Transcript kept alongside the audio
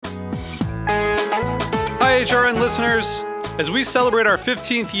HRN listeners. As we celebrate our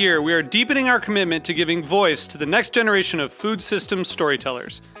 15th year, we are deepening our commitment to giving voice to the next generation of food systems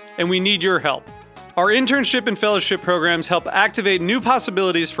storytellers, and we need your help. Our internship and fellowship programs help activate new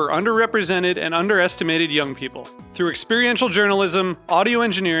possibilities for underrepresented and underestimated young people through experiential journalism, audio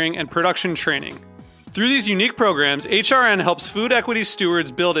engineering, and production training. Through these unique programs, HRN helps food equity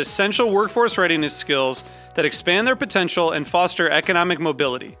stewards build essential workforce readiness skills that expand their potential and foster economic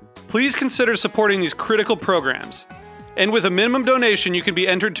mobility. Please consider supporting these critical programs. And with a minimum donation, you can be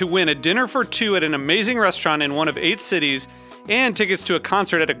entered to win a dinner for two at an amazing restaurant in one of 8 cities and tickets to a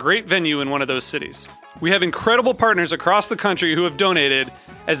concert at a great venue in one of those cities. We have incredible partners across the country who have donated,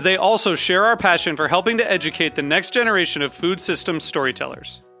 as they also share our passion for helping to educate the next generation of food systems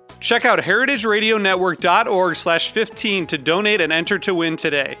storytellers. Check out heritageradionetwork.org/15 to donate and enter to win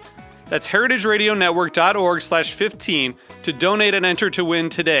today. That's heritageradionetwork.org/15 to donate and enter to win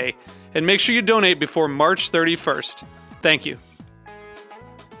today. And make sure you donate before March 31st. Thank you.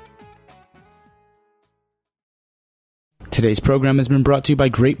 Today's program has been brought to you by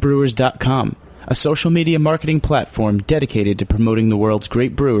GreatBrewers.com, a social media marketing platform dedicated to promoting the world's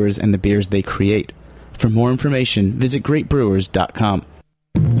great brewers and the beers they create. For more information, visit GreatBrewers.com.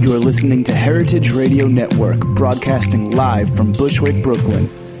 You're listening to Heritage Radio Network, broadcasting live from Bushwick, Brooklyn.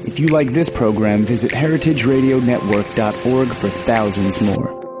 If you like this program, visit heritageradionetwork.org for thousands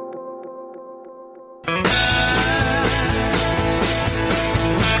more.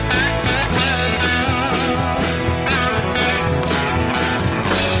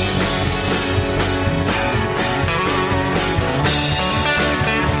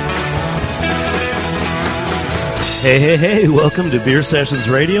 Hey, welcome to Beer Sessions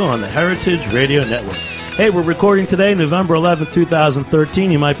Radio on the Heritage Radio Network. Hey, we're recording today, November 11th,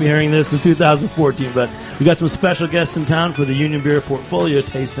 2013. You might be hearing this in 2014, but we got some special guests in town for the Union Beer Portfolio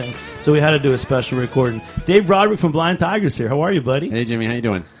tasting, so we had to do a special recording. Dave Broderick from Blind Tigers here. How are you, buddy? Hey, Jimmy. How you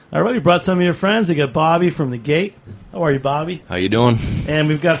doing? All right, we brought some of your friends. We got Bobby from The Gate. How are you, Bobby? How you doing? And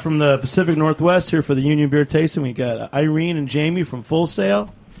we've got from the Pacific Northwest here for the Union Beer tasting. We got Irene and Jamie from Full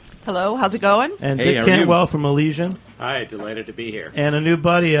Sail. Hello, how's it going? And Dick Cantwell from Elysian. Hi, delighted to be here. And a new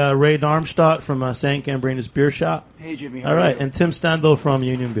buddy, Ray Darmstadt from St. Gambrinus Beer Shop. Hey, Jimmy. All right, and Tim Stendel from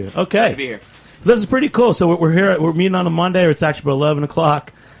Union Beer. Okay. Good to be here. So this is pretty cool. So we're here. We're meeting on a Monday, or it's actually about 11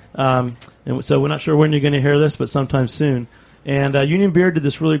 o'clock. And so we're not sure when you're going to hear this, but sometime soon. And Union Beer did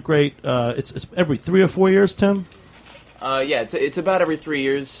this really great, it's every 3 or 4 years, Tim? Yeah, it's about every 3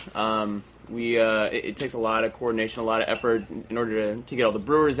 years. It takes a lot of coordination, a lot of effort in order to get all the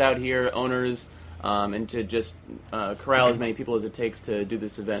brewers out here, owners, and to just corral as many people as it takes to do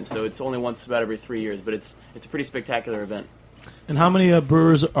this event. So it's only once about every 3 years, but it's a pretty spectacular event. And how many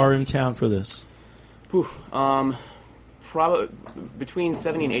brewers are in town for this? Probably between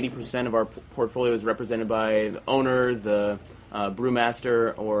 70 and 80% of our portfolio is represented by the owner, the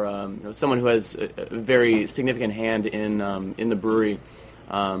brewmaster, or someone who has a very significant hand in the brewery.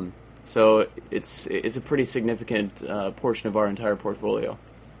 So it's a pretty significant portion of our entire portfolio.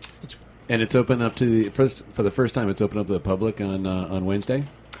 And it's open up to for the first time. It's open up to the public on Wednesday.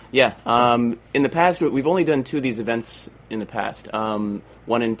 Yeah. In the past, we've only done 2 of these events in the past.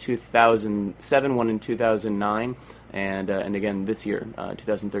 One in 2007, one in 2009, and again this year,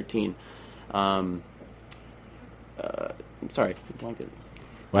 2013. Sorry, I blanked it.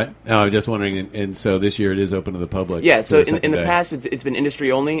 What? No, I'm just wondering. And so this year it is open to the public. Yeah. So in the past, it's been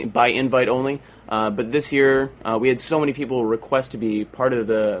industry only, by invite only. But this year, we had so many people request to be part of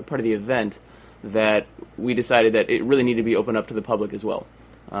the event that we decided that it really needed to be opened up to the public as well.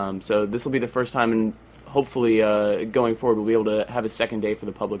 So this will be the first time, and hopefully going forward, we'll be able to have a second day for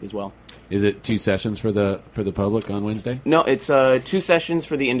the public as well. Is it 2 sessions for the public on Wednesday? No, it's 2 sessions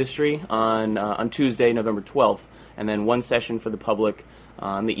for the industry on Tuesday, November 12th, and then 1 session for the public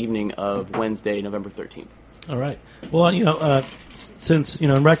on the evening of Wednesday, November 13th. All right. Well, since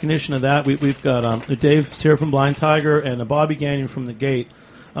in recognition of that, we've got Dave here from Blind Tiger and Bobby Gagnon from The Gate.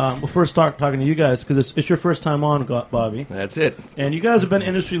 We'll first start talking to you guys because it's your first time on, Bobby. That's it. And you guys have been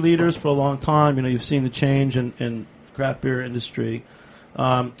industry leaders for a long time. You've seen the change in craft beer industry.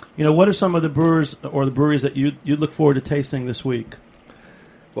 What are some of the brewers or the breweries that you look forward to tasting this week?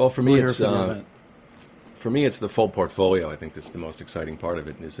 Well, for me, it's the full portfolio. I think that's the most exciting part of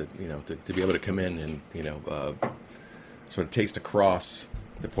it. Is that to be able to come in and sort of taste across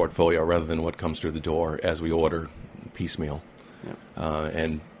the portfolio rather than what comes through the door as we order piecemeal,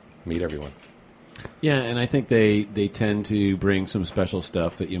 and meet everyone. Yeah, and I think they tend to bring some special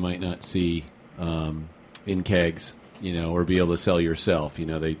stuff that you might not see in kegs, or be able to sell yourself.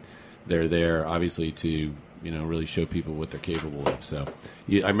 They're there obviously to really show people what they're capable of. So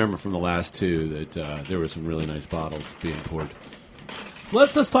I remember from the last two that there were some really nice bottles being poured. So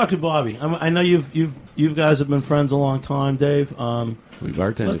let's talk to Bobby. I know you guys have been friends a long time, Dave. We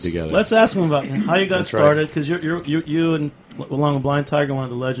bartended together. Let's ask him about how you guys That's right. started, because you and along with Blind Tiger, one of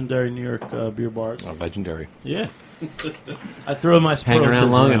the legendary New York beer bars. Oh, legendary. Yeah. I throw my Hang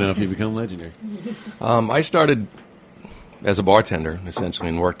around long enough, you become legendary. I started as a bartender, essentially,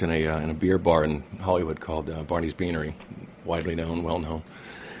 and worked in a beer bar in Hollywood called Barney's Beanery, widely known, well known.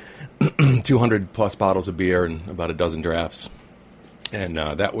 200-plus bottles of beer and about a dozen drafts. And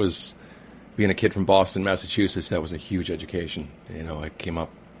that was, being a kid from Boston, Massachusetts, that was a huge education. I came up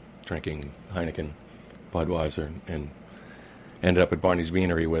drinking Heineken, Budweiser, and ended up at Barney's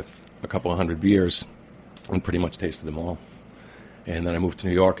Beanery with a couple of hundred beers and pretty much tasted them all. And then I moved to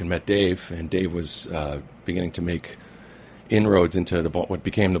New York and met Dave, and Dave was beginning to make inroads into what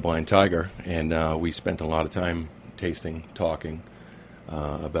became the Blind Tiger, and we spent a lot of time tasting, talking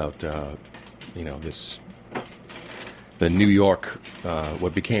about the New York,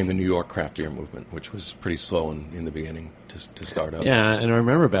 what became the New York craft beer movement, which was pretty slow in the beginning to start up. Yeah, and I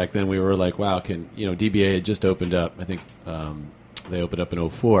remember back then we were like, wow, DBA had just opened up. I think they opened up in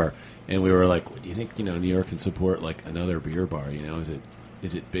 2004, and we were like, do you think New York can support like another beer bar?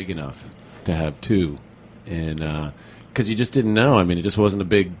 Is it big enough to have two? And because you just didn't know. I mean, it just wasn't a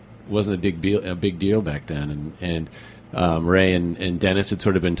big deal back then. And Ray and Dennis had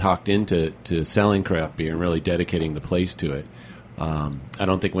sort of been talked into selling craft beer and really dedicating the place to it. I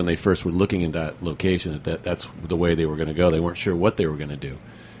don't think when they first were looking at that location that's the way they were going to go. They weren't sure what they were going to do,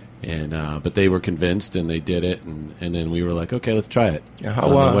 and but they were convinced and they did it. And then we were like, okay, let's try it.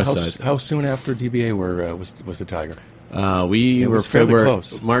 How soon after DBA was the Tiger? We were fairly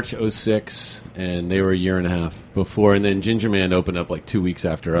close. March 2006, and they were a year and a half before, and then Ginger Man opened up like 2 weeks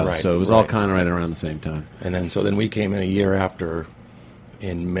after us, Right, so it was all kind of right around the same time. And then we came in a year after,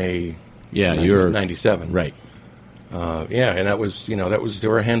 in May. Yeah, you were 97, right? And that was there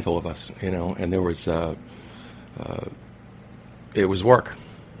were a handful of us, and there was it was work.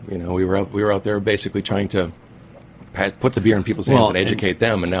 We were out there basically trying to put the beer in people's hands and educate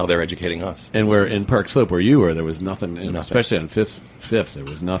them, and now they're educating us. And we're in Park Slope, where you were, there was nothing. Especially on Fifth, there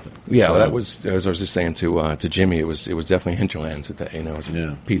was nothing. Yeah, so, that was, as I was just saying to Jimmy, it was definitely hinterlands at that. It was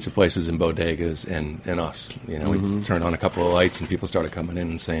pizza places and bodegas and us. We turned on a couple of lights, and people started coming in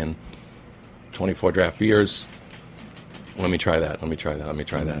and saying, 24 draft beers. Let me try that.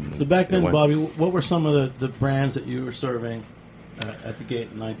 So back then, Bobby, what were some of the brands that you were serving at the gate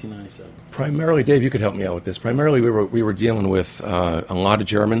in 1997? Primarily, Dave, you could help me out with this. Primarily, we were dealing with a lot of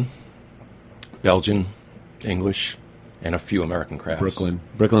German, Belgian, English, and a few American crafts.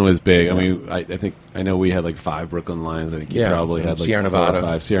 Brooklyn was big. Yeah. I mean, I think I know we had like 5 Brooklyn lines. I think you probably had like Sierra Nevada, 4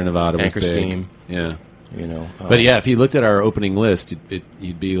 or 5. Sierra Nevada was Anchor big. Steam. Yeah, But if you looked at our opening list,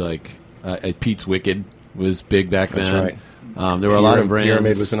 you'd be like Pete's Wicked was big back then. That's right. There were a lot of brands.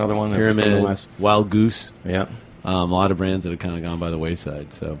 Pyramid was another one. Pyramid, from the West. Wild Goose. Yeah. A lot of brands that had kind of gone by the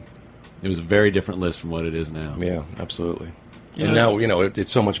wayside. So it was a very different list from what it is now. Yeah, absolutely. And now,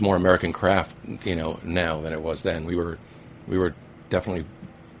 it's so much more American craft, now than it was then. We were definitely,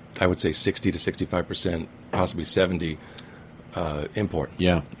 I would say, 60 to 65%, possibly 70 import.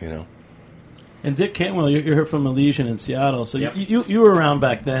 Yeah. And Dick Cantwell, you're here from Elysian in Seattle, so you were around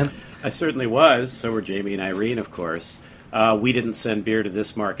back then. I certainly was. So were Jamie and Irene, of course. We didn't send beer to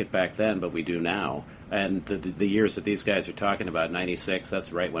this market back then, but we do now. And the years that these guys are talking about, 96,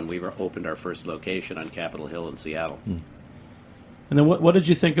 that's right when we opened our first location on Capitol Hill in Seattle. And then what did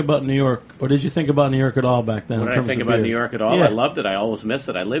you think about New York? Or did you think about New York at all back then? What did I think about New York at all? Yeah. I loved it. I always missed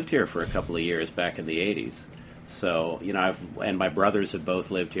it. I lived here for a couple of years back in the 80s. So, and my brothers have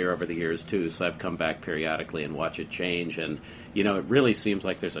both lived here over the years, too, so I've come back periodically and watch it change. And, it really seems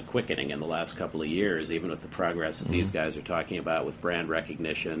like there's a quickening in the last couple of years, even with the progress that these guys are talking about with brand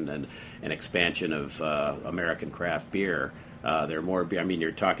recognition and an expansion of American craft beer. There are more beer. I mean,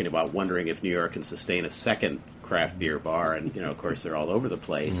 you're talking about wondering if New York can sustain a second craft beer bar, and, of course, they're all over the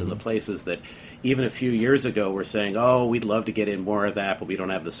place. And the places that even a few years ago were saying, oh, we'd love to get in more of that, but we don't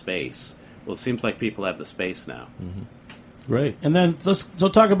have the space. Well, it seems like people have the space now. Great. And then, so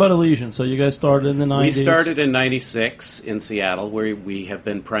talk about Elysian. So you guys started in the 90s. We started in 96 in Seattle, where we have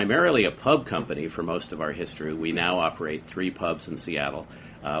been primarily a pub company for most of our history. We now operate 3 pubs in Seattle.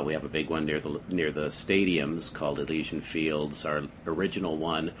 We have a big one near the stadiums called Elysian Fields. Our original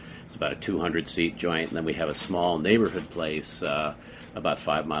one is about a 200-seat joint. And then we have a small neighborhood place about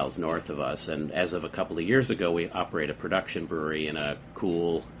 5 miles north of us. And as of a couple of years ago, we operate a production brewery in a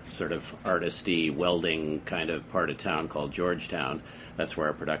cool, sort of artisty, welding kind of part of town called Georgetown. That's where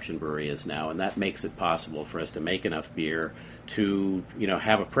our production brewery is now, and that makes it possible for us to make enough beer to,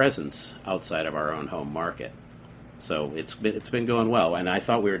 have a presence outside of our own home market. So it's been going well, and I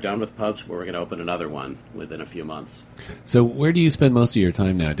thought we were done with pubs, but we're going to open another one within a few months. So where do you spend most of your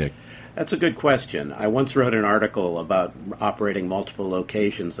time now, Dick? That's a good question. I once wrote an article about operating multiple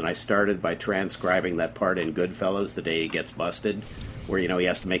locations, and I started by transcribing that part in Goodfellas, the day he gets busted, where, he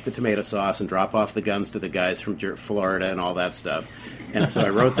has to make the tomato sauce and drop off the guns to the guys from Florida and all that stuff. And so I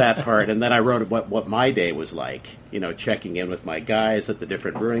wrote that part, and then I wrote what my day was like, checking in with my guys at the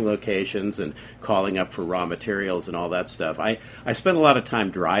different brewing locations and calling up for raw materials and all that stuff. I spend a lot of time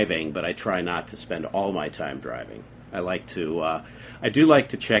driving, but I try not to spend all my time driving. I do like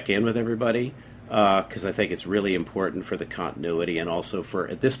to check in with everybody because I think it's really important for the continuity, and also for,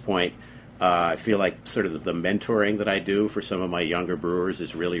 at this point, I feel like sort of the mentoring that I do for some of my younger brewers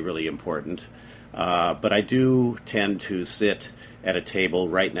is really, really important. But I do tend to sit at a table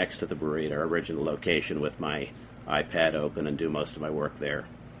right next to the brewery at our original location with my iPad open and do most of my work there.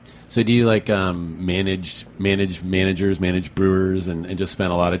 So do you manage managers, manage brewers, and just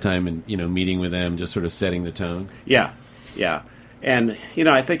spend a lot of time in meeting with them, just sort of setting the tone? Yeah. And,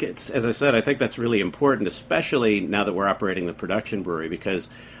 I think as I said, I think that's really important, especially now that we're operating the production brewery, because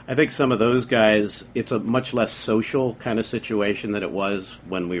I think some of those guys, it's a much less social kind of situation than it was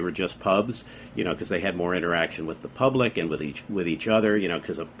when we were just pubs, because they had more interaction with the public and with each other,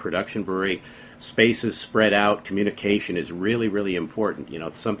 because a production brewery, space is spread out, communication is really, really important.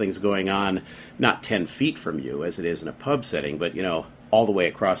 If something's going on not 10 feet from you, as it is in a pub setting, but, all the way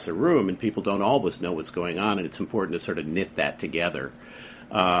across the room, and people don't always know what's going on, and it's important to sort of knit that together.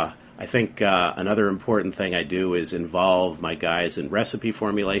 I think another important thing I do is involve my guys in recipe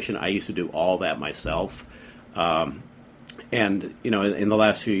formulation. I used to do all that myself. And, in the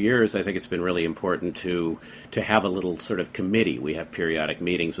last few years, I think it's been really important to have a little sort of committee. We have periodic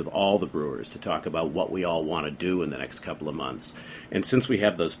meetings with all the brewers to talk about what we all want to do in the next couple of months. And since we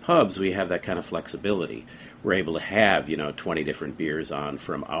have those pubs, we have that kind of flexibility. We're able to have, 20 different beers on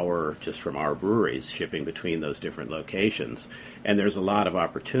from our breweries, shipping between those different locations. And there's a lot of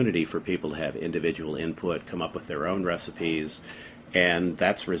opportunity for people to have individual input, come up with their own recipes, and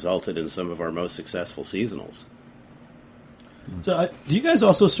that's resulted in some of our most successful seasonals. So, do you guys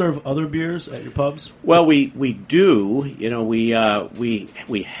also serve other beers at your pubs? Well, we do.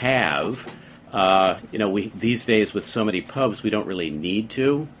 We have. These days with so many pubs, we don't really need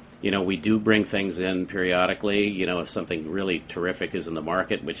to. We do bring things in periodically. If something really terrific is in the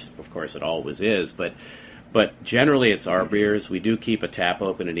market, which of course it always is, but generally it's our beers. We do keep a tap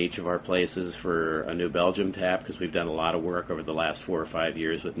open in each of our places for a New Belgium tap because we've done a lot of work over the last 4 or 5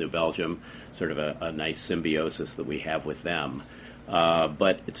 years with New Belgium, sort of a nice symbiosis that we have with them.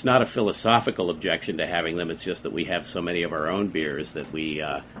 But it's not a philosophical objection to having them. It's just that we have so many of our own beers that we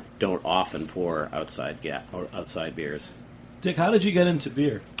don't often pour outside beers. Dick, how did you get into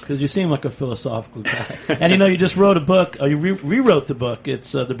beer? Because you seem like a philosophical guy. And you just wrote a book, you rewrote the book.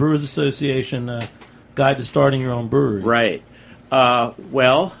 It's the Brewers Association Guide to Starting Your Own Brewery. Right.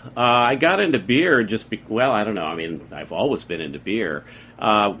 I got into beer I don't know. I mean, I've always been into beer.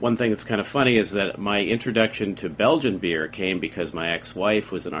 One thing that's kind of funny is that my introduction to Belgian beer came because my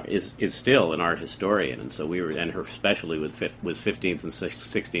ex-wife is still an art historian, and so her specialty was 15th and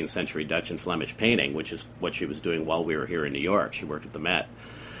 16th century Dutch and Flemish painting, which is what she was doing while we were here in New York. She worked at the Met.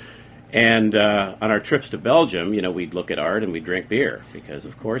 And on our trips to Belgium, we'd look at art and we'd drink beer, because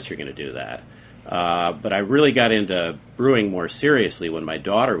of course you're going to do that. But I really got into brewing more seriously when my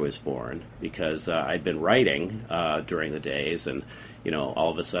daughter was born, because I'd been writing during the days, and all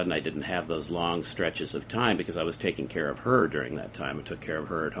of a sudden I didn't have those long stretches of time because I was taking care of her during that time. I took care of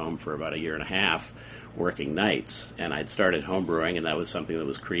her at home for about 1.5 years, working nights, and I'd started homebrewing, and that was something that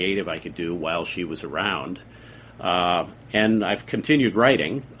was creative I could do while she was around. And I've continued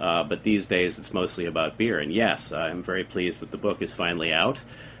writing, but these days it's mostly about beer. And yes, I'm very pleased that the book is finally out.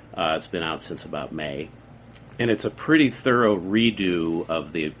 It's been out since about May. And it's a pretty thorough redo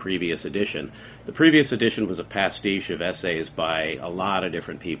of the previous edition. The previous edition was a pastiche of essays by a lot of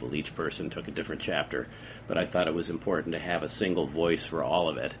different people. Each person took a different chapter. But I thought it was important to have a single voice for all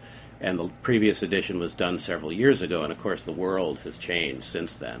of it. And the previous edition was done several years ago, and of course the world has changed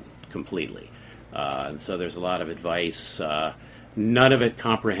since then completely. And so there's a lot of advice, none of it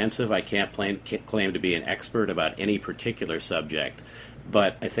comprehensive. I can't claim to be an expert about any particular subject.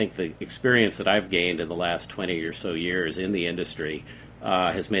 But I think the experience that I've gained in the last 20 or so years in the industry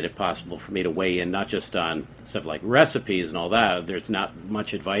has made it possible for me to weigh in not just on stuff like recipes and all that. There's not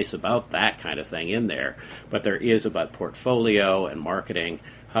much advice about that kind of thing in there, but there is about portfolio and marketing,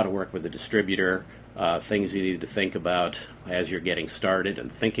 how to work with a distributor, things you need to think about as you're getting started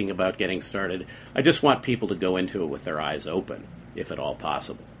and thinking about getting started. I just want people to go into it with their eyes open, if at all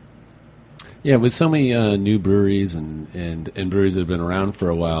possible. Yeah, with so many new breweries and breweries that have been around for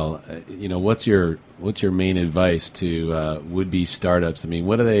a while, what's your main advice to would-be startups? I mean,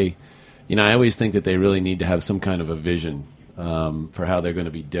 what do they? I always think that they really need to have some kind of a vision for how they're going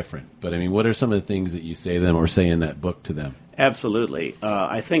to be different. But I mean, what are some of the things that you say to them or say in that book to them? Absolutely,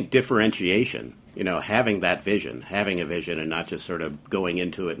 I think differentiation. Having that vision, having a vision, and not just sort of going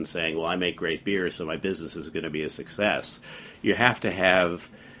into it and saying, "Well, I make great beer, so my business is going to be a success." You have to have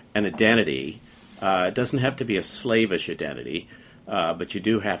an identity. It doesn't have to be a slavish identity, but you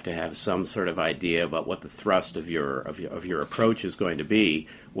do have to have some sort of idea about what the thrust of your approach is going to be,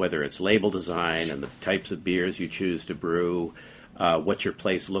 whether it's label design and the types of beers you choose to brew, what your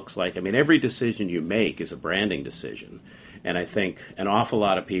place looks like. I mean, every decision you make is a branding decision. And I think an awful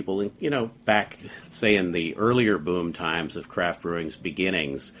lot of people, back, say, in the earlier boom times of craft brewing's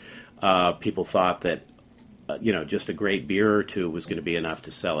beginnings, people thought that just a great beer or two was going to be enough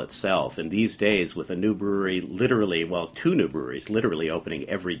to sell itself. And these days, with a new brewery, two new breweries literally opening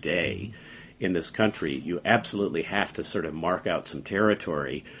every day in this country, you absolutely have to sort of mark out some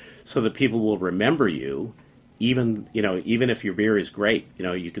territory so that people will remember you. Even if your beer is great,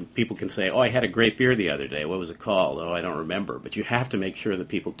 people can say, "Oh, I had a great beer the other day. What was it called? Oh, I don't remember." But you have to make sure that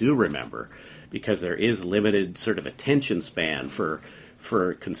people do remember, because there is limited sort of attention span for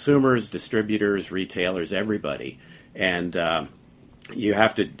consumers, distributors, retailers, everybody, and you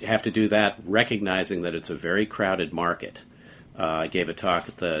have to do that, recognizing that it's a very crowded market. I gave a talk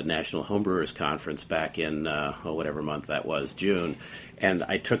at the National Homebrewers Conference back in whatever month that was, June, and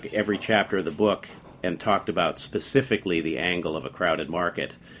I took every chapter of the book and talked about specifically the angle of a crowded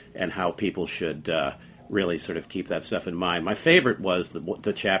market and how people should really sort of keep that stuff in mind. My favorite was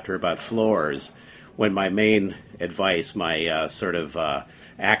the chapter about floors, when my main advice, my sort of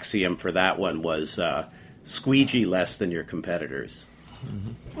axiom for that one was squeegee less than your competitors.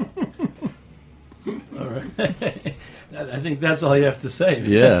 All right. I think that's all you have to say.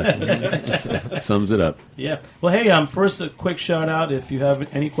 Yeah. Sums it up. Yeah. Well, hey, first a quick shout out. If you have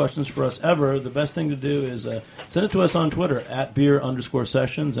any questions for us ever, the best thing to do is send it to us on Twitter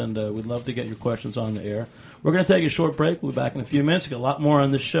 @beer_sessions, and we'd love to get your questions on the air. We're going to take a short break. We'll be back in a few minutes. We've got a lot more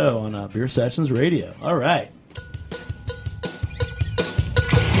on this show on Beer Sessions Radio. All right.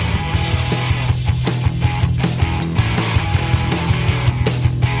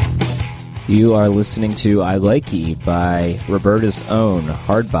 You are listening to I Like Ye by Roberta's Own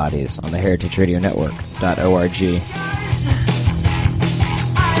Hard Bodies on the Heritage Radio Network.org.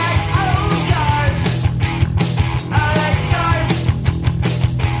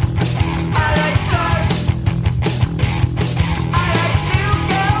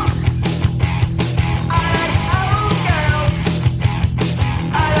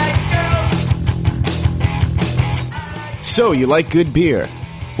 So, you like good beer?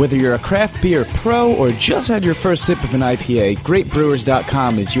 Whether you're a craft beer pro or just had your first sip of an IPA,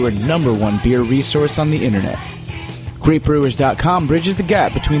 GreatBrewers.com is your #1 beer resource on the internet. GreatBrewers.com bridges the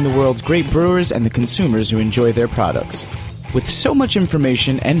gap between the world's great brewers and the consumers who enjoy their products. With so much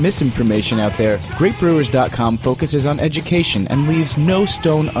information and misinformation out there, GreatBrewers.com focuses on education and leaves no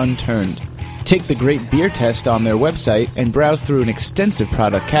stone unturned. Take the Great Beer Test on their website and browse through an extensive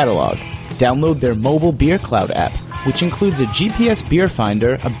product catalog. Download their mobile Beer Cloud app, which includes a GPS beer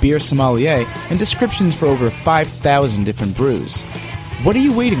finder, a beer sommelier, and descriptions for over 5,000 different brews. What are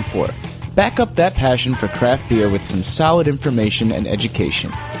you waiting for? Back up that passion for craft beer with some solid information and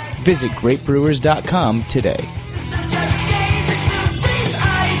education. Visit GreatBrewers.com today.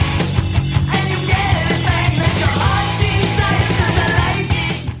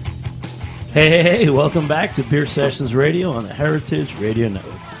 Hey, welcome back to Beer Sessions Radio on the Heritage Radio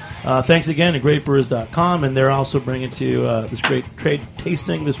Network. Thanks again to GreatBrewers.com, and they're also bringing to you this great trade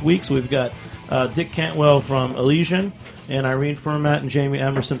tasting this week. So we've got Dick Cantwell from Elysian, and Irene Fermat and Jamie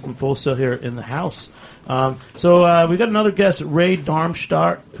Emerson from Full Sail here in the house. So we've got another guest, Ray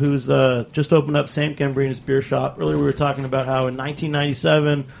Darmstadt, who's just opened up St. Gambrinus Beer Shop. Earlier we were talking about how in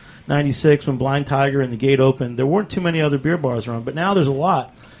 1997, 96, when Blind Tiger and the Gate opened, there weren't too many other beer bars around, but now there's a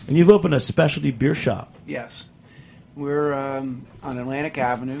lot. And you've opened a specialty beer shop. Yes. We're on Atlantic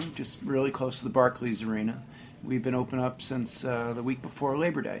Avenue, just really close to the Barclays Arena. We've been open up since the week before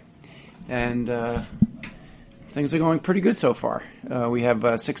Labor Day. And things are going pretty good so far. We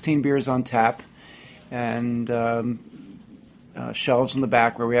have 16 beers on tap, and shelves in the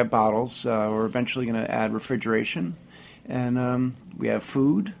back where we have bottles. We're eventually going to add refrigeration, and we have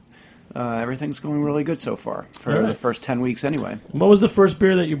food. Everything's going really good so far for the first 10 weeks anyway. What was the first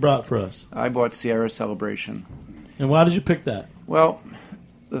beer that you brought for us? I bought Sierra Celebration. And why did you pick that? Well,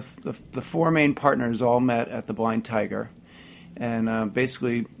 the four main partners all met at the Blind Tiger, and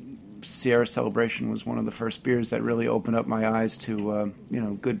basically Sierra Celebration was one of the first beers that really opened up my eyes to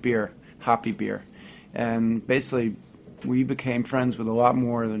good beer, hoppy beer. And basically we became friends with a lot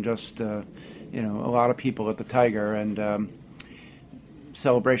more than just a lot of people at the Tiger, and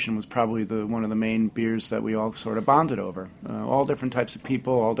Celebration was probably one of the main beers that we all sort of bonded over. All different types of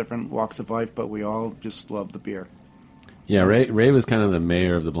people, all different walks of life, but we all just loved the beer. Yeah, Ray was kind of the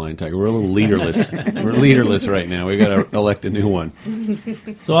mayor of the Blind Tiger. We're a little leaderless. We're leaderless right now. We got to elect a new one.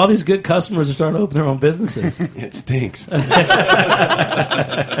 So all these good customers are starting to open their own businesses. It stinks.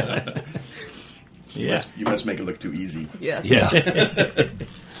 Yeah, you must make it look too easy. Yes. Yeah.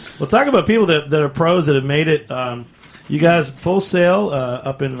 Well, talk about people that are pros that have made it. You guys, Full Sail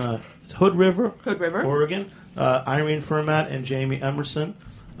up in Hood River, Oregon. Irene Fermat and Jamie Emerson.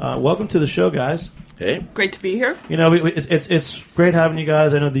 Welcome to the show, guys. Hey, great to be here. It's great having you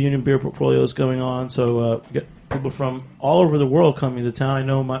guys. I know the Union Beer portfolio is going on, so we get people from all over the world coming to town. I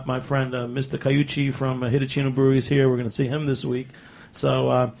know my friend Mr. Cayucci from Hitachino Brewery is here. We're going to see him this week.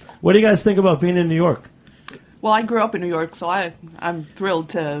 So, what do you guys think about being in New York? Well, I grew up in New York, so I'm thrilled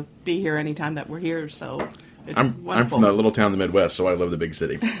to be here anytime that we're here. So I'm from that little town in the Midwest, so I love the big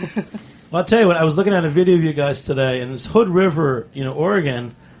city. Well, I'll tell you what. I was looking at a video of you guys today, and this Hood River,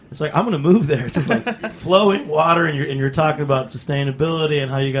 Oregon. It's like I'm going to move there. It's just like flowing water, and you're talking about sustainability and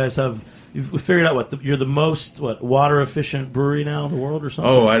how you guys you've figured out you're the most water efficient brewery now in the world or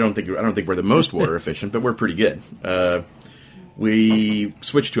something. Oh, I don't think we're the most water efficient, but we're pretty good. We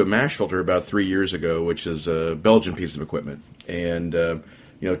switched to a mash filter about 3 years ago, which is a Belgian piece of equipment. And,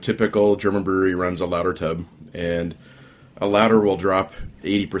 typical German brewery runs a lauter tub. And a lauter will drop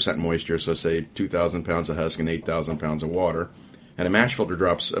 80% moisture, so say 2,000 pounds of husk and 8,000 pounds of water. And a mash filter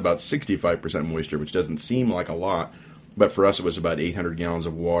drops about 65% moisture, which doesn't seem like a lot. But for us, it was about 800 gallons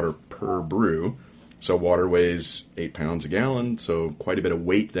of water per brew. So water weighs 8 pounds a gallon, so quite a bit of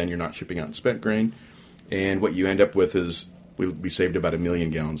weight then. You're not shipping out in spent grain. And what you end up with is we saved about 1 million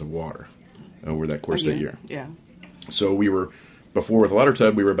gallons of water over that course of the year. Yeah. So we were, before with a lauter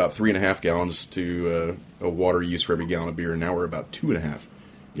tub, we were about 3.5 gallons to a water use for every gallon of beer. And now we're about 2.5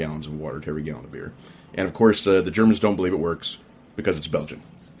 gallons of water to every gallon of beer. And of course, the Germans don't believe it works because it's Belgian.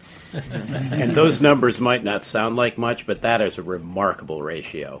 And those numbers might not sound like much, but that is a remarkable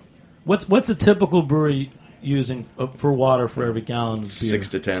ratio. What's a typical brewery using for water for every gallon of beer? 6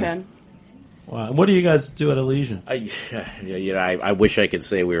 to 10. Wow. And what do you guys do at Elysian? I wish I could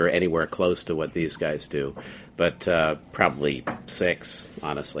say we were anywhere close to what these guys do, but probably 6,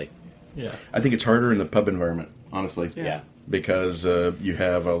 honestly. Yeah, I think it's harder in the pub environment, honestly. Yeah, because you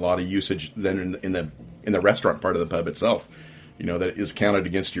have a lot of usage then in the restaurant part of the pub itself. That is counted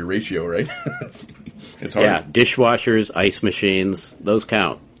against your ratio, right? It's hard. Yeah, dishwashers, ice machines, those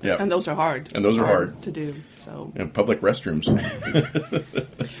count. Yeah, and those are hard. And those are hard to do. So, and public restrooms.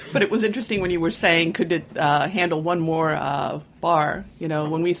 But it was interesting when you were saying, could it handle one more bar?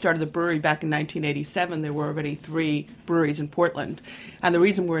 When we started the brewery back in 1987, there were already 3 breweries in Portland. And the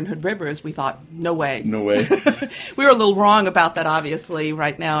reason we're in Hood River is we thought, no way. No way. We were a little wrong about that, obviously.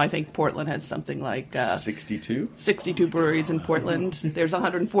 Right now, I think Portland has something like 62 breweries in Portland. There's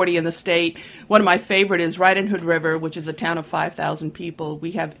 140 in the state. One of my favorite is right in Hood River, which is a town of 5,000 people.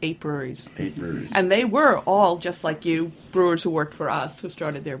 We have 8 breweries. 8 breweries. And they were all, just like you, brewers who worked for us, who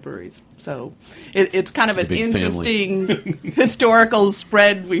started their breweries. So it's kind of an interesting historical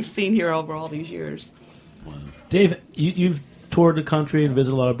spread we've seen here over all these years. Wow. Dave, you've toured the country and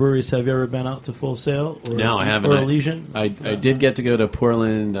visited a lot of breweries. Have you ever been out to Full Sail? No, I haven't. Or Elysian? I did get to go to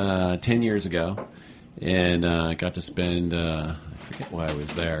Portland 10 years ago, and I got to spend, I forget why I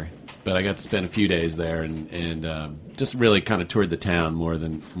was there, but I got to spend a few days there and just really kind of toured the town more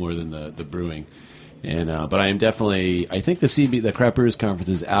than the brewing. And but I am definitely. I think the Craft Brewers Conference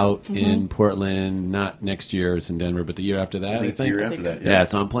is out in Portland. Not next year; it's in Denver, but the year after that. I think the year after that. Yeah,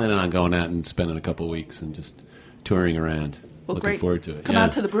 so I'm planning on going out and spending a couple of weeks and just touring around. Well, Looking forward to it. Come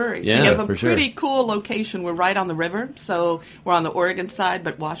out to the brewery. Yeah, we have a for pretty sure. cool location. We're right on the river, so we're on the Oregon side,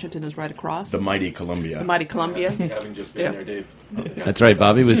 but Washington is right across. The mighty Columbia. The mighty Columbia. Having just been there, Dave. That's right.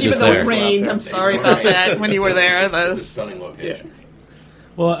 Bobby was just Even though there. it rained, I'm sorry about that when you were there. It's a stunning location. Yeah.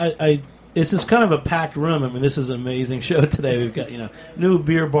 Well, this is kind of a packed room. I mean, this is an amazing show today. We've got new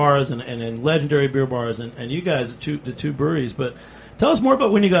beer bars and legendary beer bars, and you guys the two breweries. But tell us more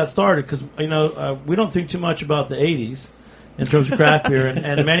about when you got started, because we don't think too much about the '80s, in terms of craft beer,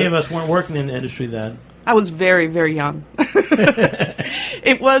 and many of us weren't working in the industry then. I was very, very young.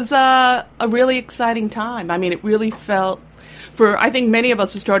 It was a really exciting time. I mean, it really felt, I think many of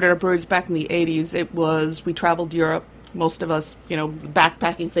us who started our breweries back in the 80s, we traveled Europe, most of us,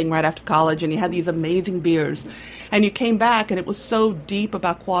 backpacking thing right after college, and you had these amazing beers. And you came back, and it was so deep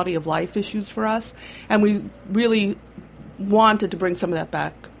about quality of life issues for us, and we really wanted to bring some of that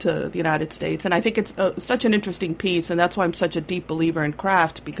back to the United States. And I think it's such an interesting piece, and that's why I'm such a deep believer in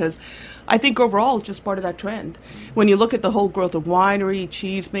craft, because I think overall it's just part of that trend. When you look at the whole growth of winery,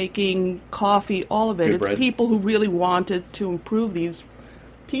 cheese making, coffee, all of it, it's people who really wanted to improve these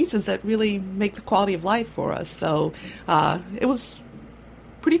pieces that really make the quality of life for us. So it was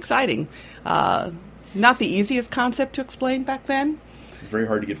pretty exciting. Not the easiest concept to explain back then. Very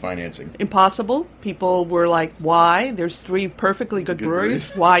hard to get financing. Impossible. People were like, why? There's 3 perfectly good breweries.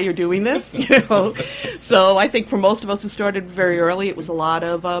 Why you're doing this? So I think for most of us who started very early, it was a lot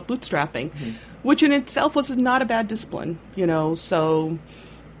of bootstrapping, which in itself was not a bad discipline. So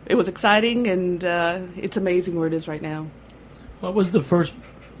it was exciting, and it's amazing where it is right now. What was the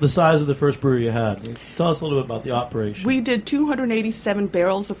size of the first brewery you had? Tell us a little bit about the operation. We did 287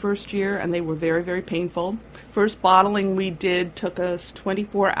 barrels the first year, and they were very, very painful. First bottling we did took us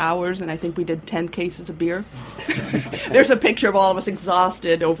 24 hours, and I think we did 10 cases of beer. There's a picture of all of us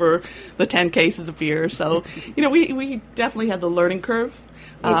exhausted over the 10 cases of beer. So, we definitely had the learning curve.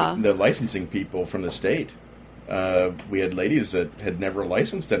 Well, the licensing people from the state, we had ladies that had never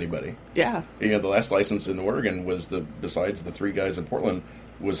licensed anybody. Yeah. The last license in Oregon was, besides the 3 guys in Portland,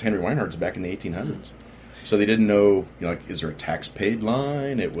 was Henry Weinhardt's back in the 1800s. So they didn't know, is there a tax paid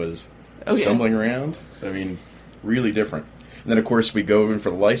line? It was stumbling around. I mean, really different. And then, of course, we go in for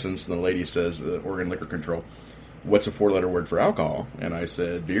the license, and the lady says, Oregon Liquor Control, what's a 4-letter word for alcohol? And I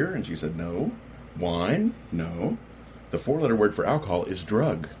said, beer. And she said, no. Wine? No. The 4-letter word for alcohol is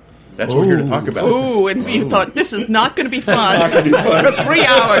drug. That's what we're here to talk about. Ooh, and you thought, this is not going to be fun for 3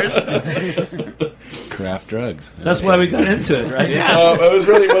 hours. Craft drugs. That's why we got into it, right? Yeah. It was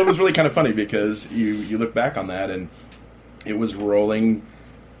really kind of funny, because you look back on that, and it was rolling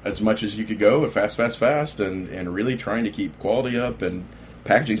as much as you could go, and fast, and really trying to keep quality up and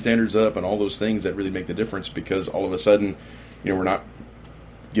packaging standards up and all those things that really make the difference, because all of a sudden, we're not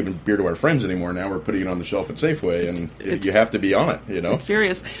giving beer to our friends anymore. Now we're putting it on the shelf at Safeway, and you have to be on it, It's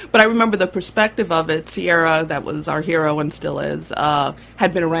serious. But I remember the perspective of it. Sierra, that was our hero and still is,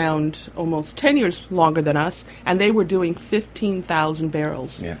 had been around almost 10 years longer than us, and they were doing 15,000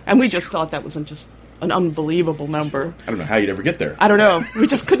 barrels. Yeah. And we just thought that was just an unbelievable number. I don't know how you'd ever get there. I don't know. We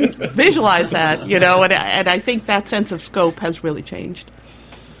just couldn't visualize that, and I think that sense of scope has really changed.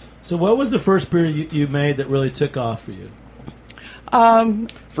 So what was the first beer you made that really took off for you?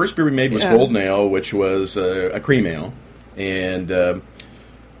 First beer we made was Golden Ale, which was a cream ale, and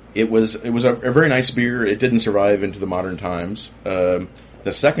it was a very nice beer. It didn't survive into the modern times. The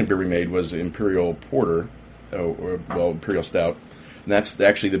second beer we made was Imperial Porter, Imperial Stout, and that's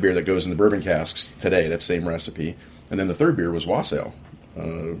actually the beer that goes in the bourbon casks today. That same recipe. And then the third beer was Wassail,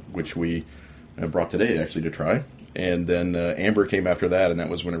 which we brought today actually to try. And then Amber came after that, and that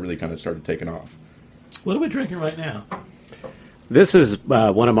was when it really kind of started taking off. What are we drinking right now? This is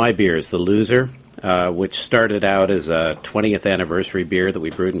one of my beers, the Loser, which started out as a 20th anniversary beer that we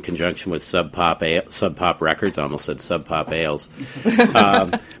brewed in conjunction with Sub Pop Records. I almost said Sub Pop Ales.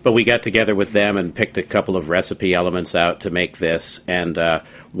 But we got together with them and picked a couple of recipe elements out to make this. And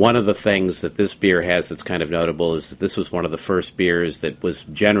one of the things that this beer has that's kind of notable is that this was one of the first beers that was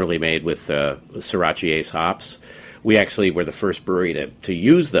generally made with Sriracha Ace hops. We actually were the first brewery to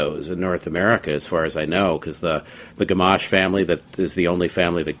use those in North America, as far as I know, because the Gamache family, that is the only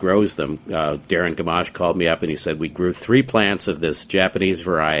family that grows them, Darren Gamache called me up and he said, we grew 3 plants of this Japanese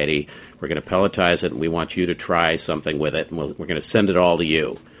variety. We're going to pelletize it, and we want you to try something with it, and we're going to send it all to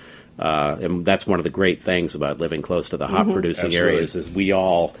you. And that's one of the great things about living close to the hop-producing areas is we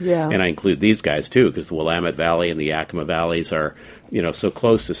all, and I include these guys too, because the Willamette Valley and the Yakima Valleys are, so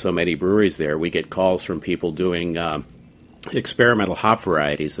close to so many breweries there. We get calls from people doing experimental hop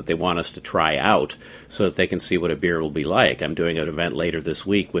varieties that they want us to try out so that they can see what a beer will be like. I'm doing an event later this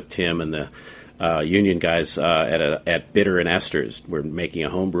week with Tim and the Union guys at Bitter and Esters. We're making a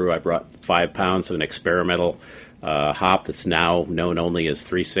home brew. I brought 5 pounds of an experimental hop that's now known only as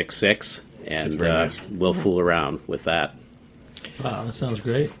 366, and nice. We'll fool around with that. Wow, that sounds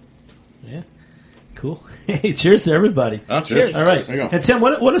great. Yeah, cool. Hey, cheers to everybody. Oh, cheers. All right. There you go. And Tim,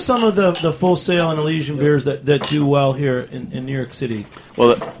 what are some of the Full Sail and Elysian beers that do well here in New York City?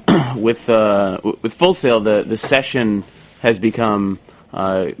 Well, with Full Sail, the session has become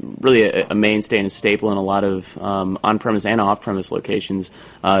really a mainstay and a staple in a lot of on-premise and off-premise locations.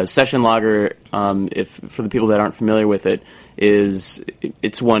 Session lager, if for the people that aren't familiar with it,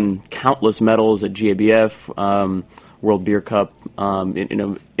 it's won countless medals at GABF, World Beer Cup,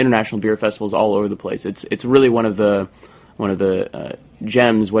 international beer festivals all over the place. It's really one of the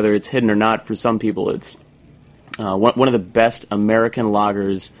gems, whether it's hidden or not. For some people, it's one of the best American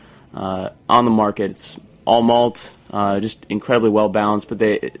lagers on the market. It's all malt, just incredibly well balanced. But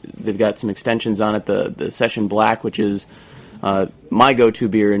they've got some extensions on it. The Session Black, which is my go-to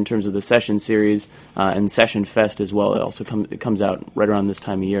beer in terms of the Session series, and Session Fest as well. It also comes out right around this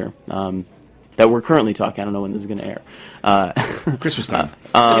time of year. That we're currently talking. I don't know when this is going to air. Christmas time.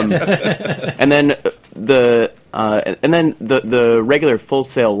 And then the regular Full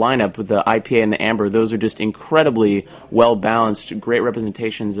Sail lineup with the IPA and the Amber. Those are just incredibly well balanced, great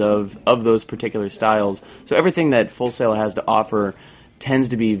representations of those particular styles. So everything that Full Sail has to offer tends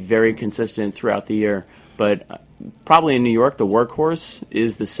to be very consistent throughout the year. But probably in New York, the workhorse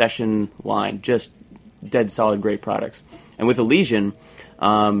is the Session line. Just dead solid, great products. And with Elysian,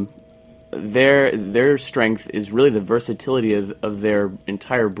 their strength is really the versatility of their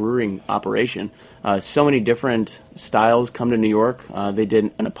entire brewing operation. So many different styles come to New York. They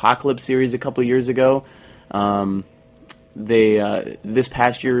did an Apocalypse series a couple years ago. This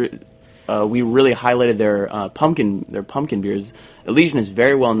past year, we really highlighted their pumpkin beers. Elysian is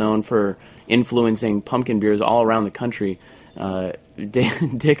very well known for influencing pumpkin beers all around the country.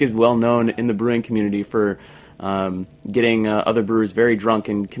 Dick is well known in the brewing community for getting other brewers very drunk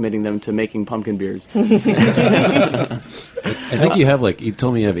and committing them to making pumpkin beers. I think you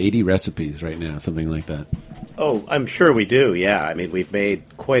told me you have 80 recipes right now, something like that. Oh, I'm sure we do, yeah. I mean, we've made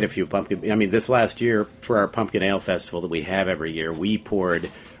quite a few this last year for our Pumpkin Ale Festival that we have every year, we poured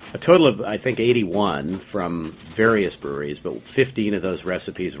a total of, I think, 81 from various breweries, but 15 of those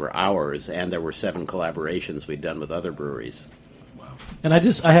recipes were ours, and there were 7 collaborations we'd done with other breweries. Wow. And I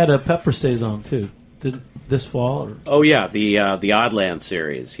had a pepper saison, too. This fall? Or? Oh, yeah, the Oddland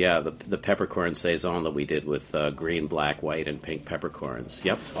series. Yeah, the peppercorn saison that we did with green, black, white, and pink peppercorns.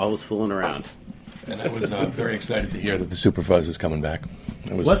 Yep, always fooling around. And I was very excited to hear that the Super Fuzz is coming back.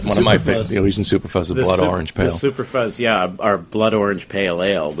 It was What's one of my favorites. The Elysian Super Fuzz, the Blood Orange Pale. The Super Fuzz, yeah, our Blood Orange Pale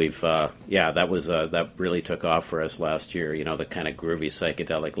Ale. We've that really took off for us last year. You know, the kind of groovy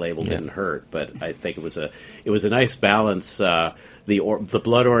psychedelic label didn't hurt, but I think it was a nice balance. The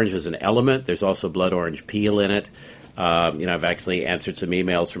blood orange is an element. There's also blood orange peel in it. I've actually answered some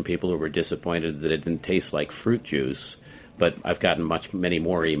emails from people who were disappointed that it didn't taste like fruit juice. But I've gotten many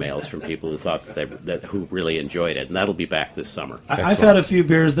more emails from people who thought who really enjoyed it, and that'll be back this summer. I've had a few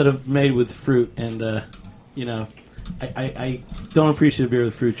beers that have made with fruit, and I don't appreciate a beer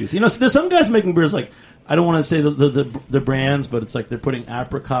with fruit juice. So there's some guys making beers like, I don't want to say the brands, but it's like they're putting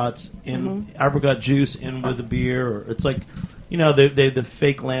apricot juice in with the beer, or it's like, the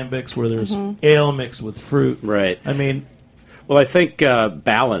fake lambics where there's ale mixed with fruit. Right. I mean, well, I think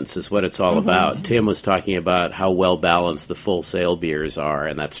balance is what it's all about. Tim was talking about how well balanced the Full Sail beers are,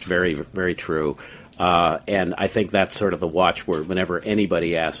 and that's very, very true. And I think that's sort of the watchword whenever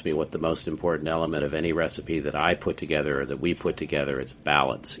anybody asks me what the most important element of any recipe that I put together or that we put together, it's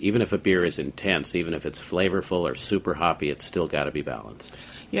balance. Even if a beer is intense, even if it's flavorful or super hoppy, it's still got to be balanced.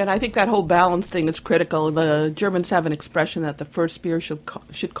 Yeah, and I think that whole balance thing is critical. The Germans have an expression that the first beer should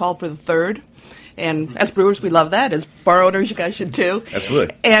call for the third. And as brewers, we love that. As bar owners, you guys should too.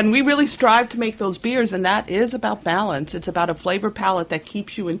 Absolutely. And we really strive to make those beers, and that is about balance. It's about a flavor palette that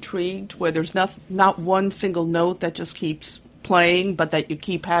keeps you intrigued, where there's not one single note that just keeps playing, but that you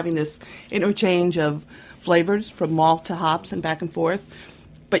keep having this interchange of flavors from malt to hops and back and forth.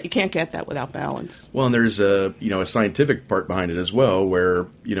 But you can't get that without balance. Well, and there's a scientific part behind it as well, where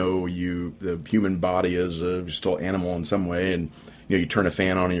the human body is still animal in some way, and you turn a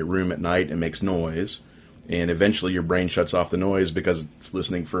fan on in your room at night and it makes noise, and eventually your brain shuts off the noise because it's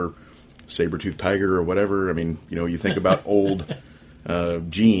listening for saber-toothed tiger or whatever. I mean, you think about old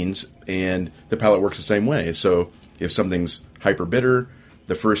genes, and the palate works the same way. So if something's hyper bitter,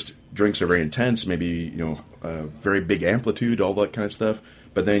 the first drinks are very intense, maybe very big amplitude, all that kind of stuff.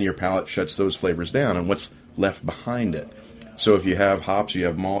 But then your palate shuts those flavors down, and what's left behind it? So if you have hops, you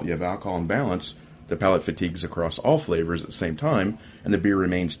have malt, you have alcohol and balance, the palate fatigues across all flavors at the same time, and the beer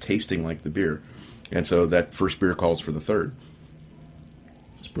remains tasting like the beer. And so that first beer calls for the third.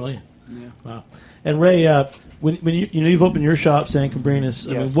 It's brilliant. Yeah. Wow. And Ray, when you've opened your shop, San Cabrinus,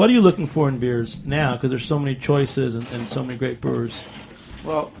 I mean, what are you looking for in beers now? Because there's so many choices and so many great brewers.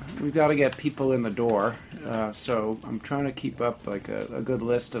 Well, we've got to get people in the door, so I'm trying to keep up like a good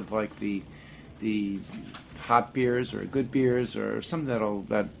list of like the the hot beers or good beers or something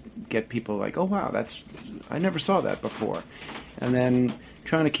that get people like, oh wow, I never saw that before. And then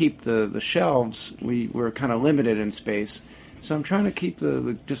trying to keep the shelves, we're kind of limited in space, so I'm trying to keep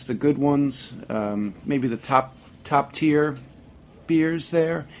just the good ones, maybe the top tier beers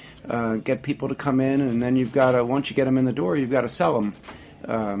there, get people to come in, and then you've got to, once you get them in the door, you've got to sell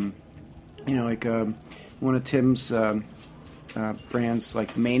them. Like one of Tim's brands,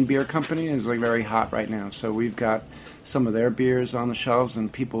 like Maine Beer Company, is like very hot right now. So we've got some of their beers on the shelves,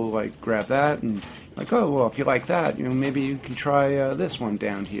 and people like grab that and like, oh well, if you like that, maybe you can try this one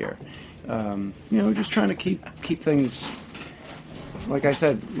down here. Just trying to keep things, like I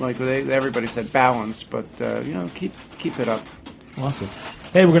said, like everybody said, balanced, but keep it up. Awesome.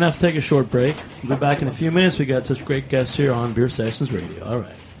 Hey, we're gonna have to take a short break. We'll be back in a few minutes. We got such great guests here on Beer Sessions Radio. All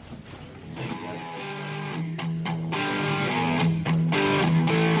right.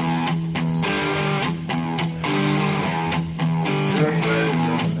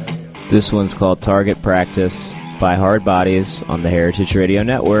 This one's called Target Practice by Hard Bodies on the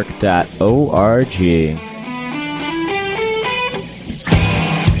heritageradionetwork.org.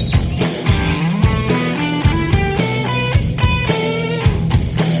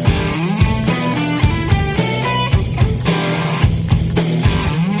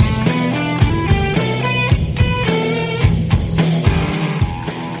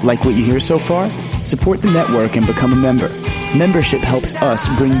 Like what you hear so far? Support the network and become a member. Membership helps us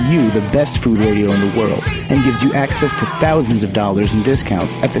bring you the best food radio in the world and gives you access to thousands of dollars in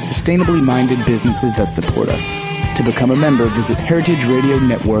discounts at the sustainably minded businesses that support us. To become a member, visit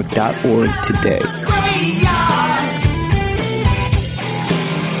heritageradionetwork.org today.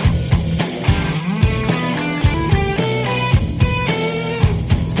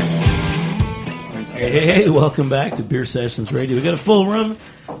 Hey, welcome back to Beer Sessions Radio. We got a full room.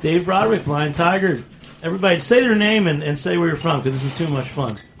 Dave Broderick, Blind Tiger. Everybody say their name and say where you're from, because this is too much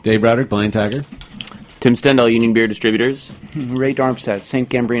fun. Dave Broderick, Blind Tiger. Tim Stendhal, Union Beer Distributors. Ray Darmstadt, St.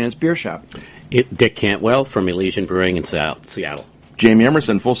 Gambrina's Beer Shop. Dick Cantwell from Elysian Brewing in Seattle. Jamie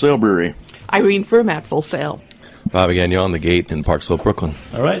Emerson, Full Sail Brewery. Irene Fermat, Full Sail. Bobby Gagnon, The Gate in Parksville, Brooklyn.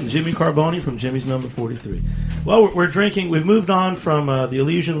 All right, and Jimmy Carboni from Jimmy's Number 43. Well, we're drinking. We've moved on from the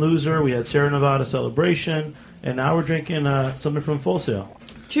Elysian Loser. We had Sierra Nevada Celebration, and now we're drinking something from Full Sail.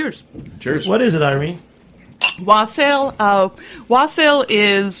 Cheers. Cheers. What is it, Irene? Wassail. Wassail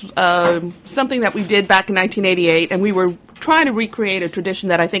is something that we did back in 1988, and we were trying to recreate a tradition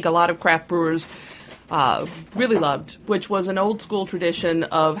that I think a lot of craft brewers really loved, which was an old school tradition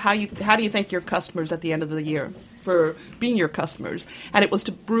of how do you thank your customers at the end of the year for being your customers. And it was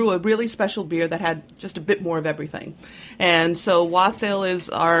to brew a really special beer that had just a bit more of everything. And so Wassail is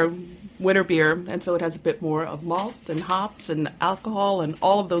our winter beer, and so it has a bit more of malt and hops and alcohol and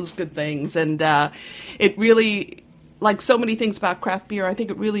all of those good things. And it really, like so many things about craft beer, I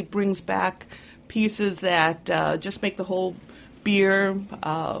think it really brings back pieces that just make the whole beer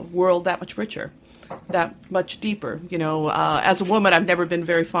world that much richer, that much deeper. As a woman, I've never been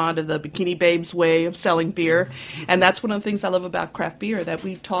very fond of the Bikini Babes way of selling beer, and that's one of the things I love about craft beer, that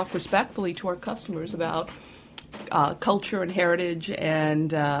we talk respectfully to our customers about culture and heritage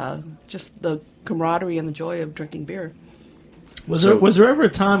and just the camaraderie and the joy of drinking beer. Was there ever a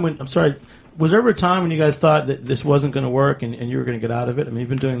time when you guys thought that this wasn't going to work and you were going to get out of it? I mean, you've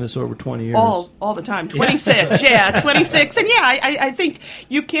been doing this over 20 years. All the time. 26, yeah, 26. And yeah, I think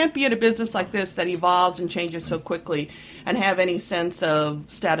you can't be in a business like this that evolves and changes so quickly and have any sense of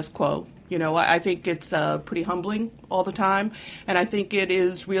status quo. I think it's pretty humbling all the time, and I think it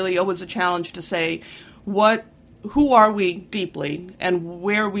is really always a challenge to say, who are we deeply, and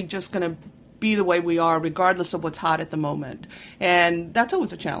where are we just going to be the way we are regardless of what's hot at the moment. And that's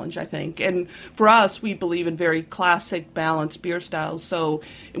always a challenge, I think. And for us, we believe in very classic, balanced beer styles. So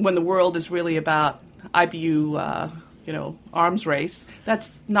when the world is really about IBU, arms race,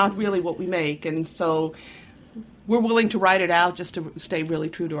 that's not really what we make. And so we're willing to write it out just to stay really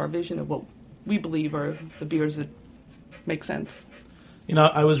true to our vision of what we believe are the beers that make sense.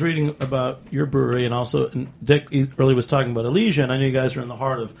 I was reading about your brewery, and also Dick earlier was talking about Elysian. I know you guys are in the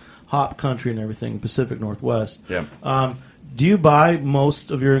heart of hop country and everything, Pacific Northwest. Yeah. Do you buy most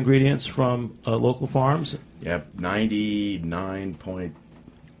of your ingredients from local farms? Yeah, 99.9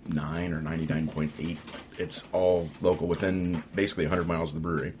 or 99.8. It's all local, within basically 100 miles of the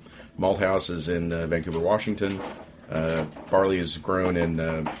brewery. Malt House is in Vancouver, Washington. Barley is grown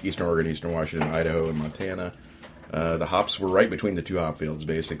in Eastern Oregon, Eastern Washington, Idaho, and Montana. The hops were right between the two hop fields,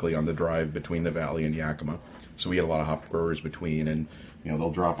 basically, on the drive between the Valley and Yakima. So we had a lot of hop growers between, and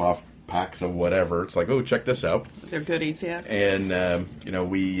they'll drop off packs of whatever. It's like, oh, check this out. They're goodies, yeah. And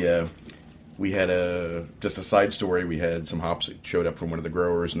we we had just a side story. We had some hops that showed up from one of the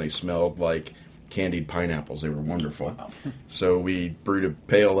growers, and they smelled like candied pineapples. They were wonderful. Wow. So we brewed a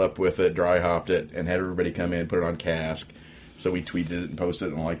pail up with it, dry hopped it, and had everybody come in, put it on cask. So we tweeted it and posted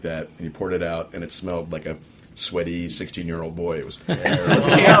it and all like that. And you poured it out, and it smelled like a sweaty 16-year-old boy. It was terrible.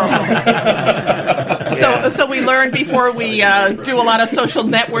 So we learned before we do a lot of social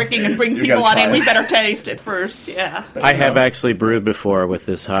networking and bring people on in, we better taste it first. Yeah. I have actually brewed before with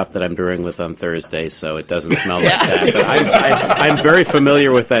this hop that I'm brewing with on Thursday, so it doesn't smell like that. But I'm very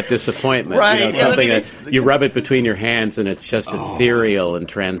familiar with that disappointment. Right. Something that you rub it between your hands and it's just ethereal and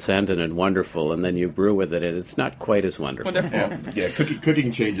transcendent and wonderful, and then you brew with it and it's not quite as wonderful. Yeah,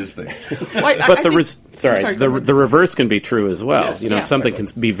 cooking changes things. The reverse can be true as well. Yes. Something can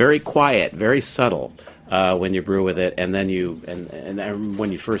be very quiet, very subtle when you brew with it, and then and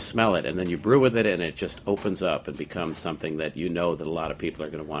when you first smell it, and then you brew with it, and it just opens up and becomes something that that a lot of people are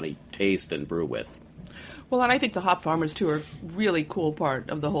going to want to taste and brew with. Well, and I think the hop farmers, too, are a really cool part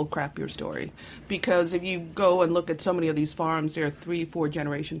of the whole craft beer story. Because if you go and look at so many of these farms, they're 3-4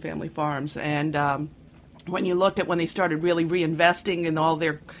 generation family farms, and when you looked at when they started really reinvesting in all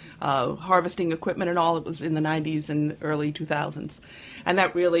their harvesting equipment and all, it was in the 90s and early 2000s. And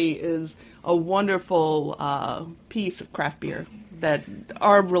that really is a wonderful piece of craft beer that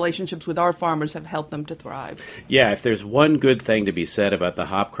our relationships with our farmers have helped them to thrive. Yeah, if there's one good thing to be said about the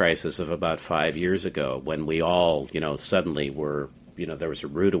hop crisis of about 5 years ago, when we all, suddenly were, there was a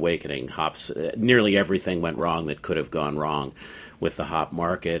rude awakening. Hops, nearly everything went wrong that could have gone wrong with the hop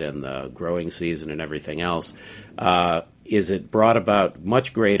market and the growing season and everything else, is it brought about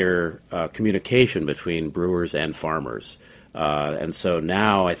much greater communication between brewers and farmers. And so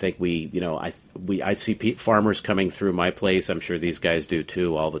now I think I see farmers coming through my place. I'm sure these guys do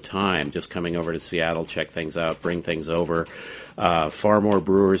too all the time, just coming over to Seattle, check things out, bring things over. Far more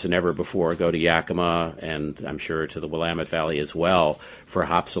brewers than ever before go to Yakima and I'm sure to the Willamette Valley as well for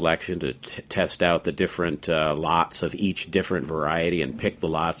hop selection to test out the different lots of each different variety and pick the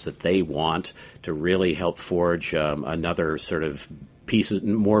lots that they want to really help forge another sort of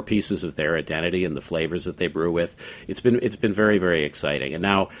more pieces of their identity and the flavors that they brew with. It's been very, very exciting. And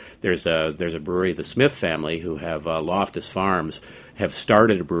now there's a brewery, the Smith family, who have Loftus Farms, have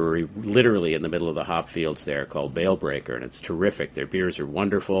started a brewery literally in the middle of the hop fields there called Bale Breaker, and it's terrific. Their beers are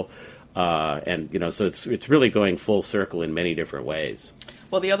wonderful, and so it's really going full circle in many different ways.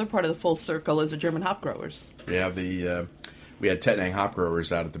 Well, the other part of the full circle is the German hop growers. Yeah, we had Tettnang hop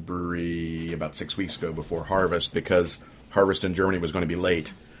growers out at the brewery about 6 weeks ago before harvest because harvest in Germany was going to be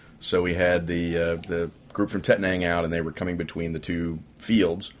late. So we had the group from Tettnang out, and they were coming between the two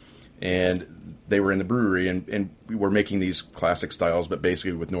fields, and they were in the brewery, and we were making these classic styles, but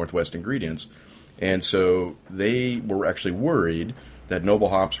basically with Northwest ingredients. And so they were actually worried that noble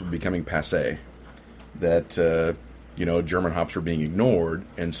hops were becoming passé, that German hops were being ignored,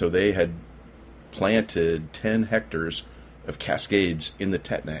 and so they had planted 10 hectares of cascades in the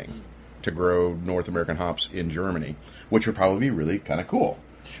Tettnang to grow North American hops in Germany, which would probably be really kind of cool.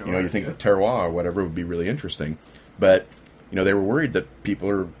 Sure, you think the terroir or whatever would be really interesting. But, they were worried that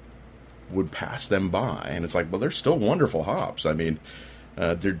people would pass them by. And it's like, well, they're still wonderful hops. I mean,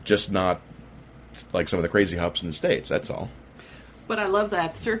 they're just not like some of the crazy hops in the States, that's all. But I love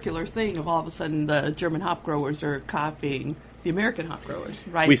that circular thing of all of a sudden the German hop growers are copying the American hop growers,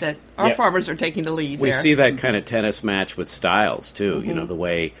 right? That our farmers are taking the lead We there. see that kind of tennis match with styles, too. Mm-hmm. The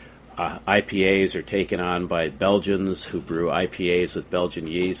way IPAs are taken on by Belgians who brew IPAs with Belgian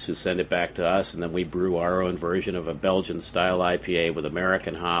yeast, who send it back to us, and then we brew our own version of a Belgian-style IPA with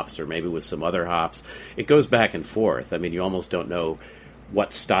American hops or maybe with some other hops. It goes back and forth. I mean, you almost don't know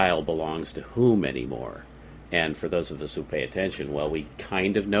what style belongs to whom anymore. And for those of us who pay attention, well, we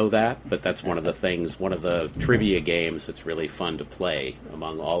kind of know that, but that's one of the trivia games that's really fun to play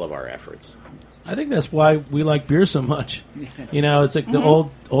among all of our efforts. I think that's why we like beer so much. It's like the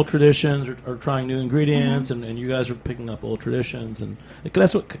old traditions are trying new ingredients, and you guys are picking up old traditions, and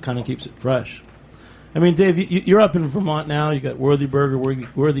that's what kind of keeps it fresh. I mean, Dave, you're up in Vermont now. You got Worthy Burger,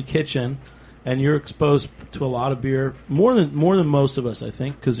 Worthy Kitchen, and you're exposed to a lot of beer, more than most of us, I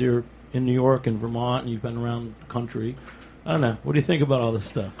think, because you're in New York and Vermont, and you've been around the country. I don't know. What do you think about all this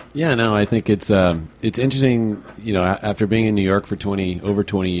stuff? Yeah, no, I think it's interesting. After being in New York for over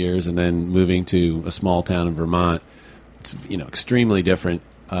 20 years, and then moving to a small town in Vermont, it's extremely different.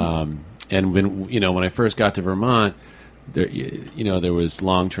 And when I first got to Vermont, there was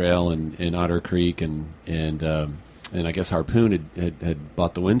Long Trail and Otter Creek and I guess Harpoon had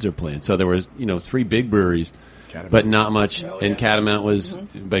bought the Windsor plant. So there was 3 big breweries. Catamount. But not much. Oh, yeah. And Catamount was,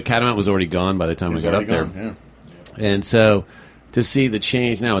 but Catamount was already gone by the time we got up there. Yeah. And so, to see the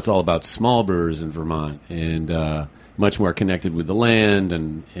change. Now it's all about small brewers in Vermont and much more connected with the land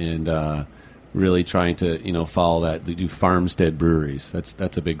and really trying to follow that. They do farmstead breweries.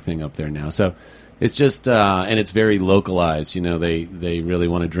 That's a big thing up there now. So it's just and it's very localized. They really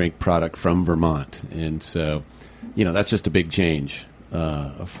want to drink product from Vermont, and so that's just a big change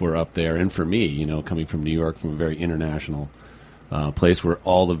for up there and for me. Coming from New York, from a very international place where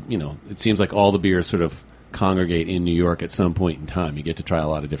all the it seems like all the beers sort of congregate in New York at some point in time. You get to try a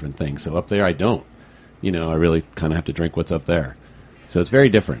lot of different things. So up there, I don't. I really kind of have to drink what's up there. So it's very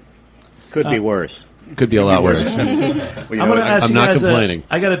different. Could be worse. Could be a lot worse. I'm not complaining.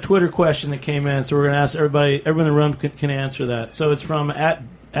 I got a Twitter question that came in, so we're going to ask everybody. Everyone in the room can answer that. So it's from at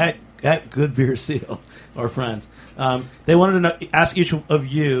Good Beer Seal, our friends. They wanted to ask each of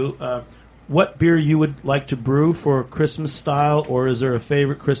you what beer you would like to brew for Christmas style, or is there a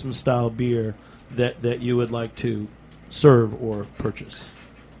favorite Christmas style beer that you would like to serve or purchase?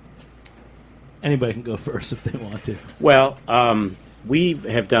 Anybody can go first if they want to. Well, we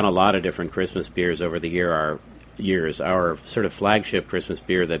have done a lot of different Christmas beers over the years. Our sort of flagship Christmas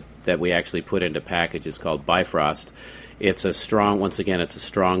beer that we actually put into package is called Bifrost. It's a strong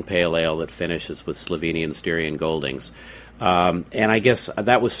pale ale that finishes with Slovenian Styrian Goldings. And I guess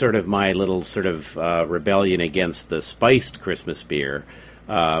that was sort of my little sort of rebellion against the spiced Christmas beer,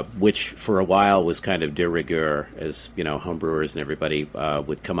 which for a while was kind of de rigueur, as homebrewers and everybody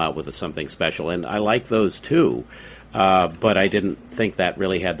would come out with something special. And I like those too, but I didn't think that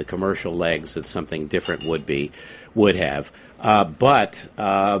really had the commercial legs that something different would have. But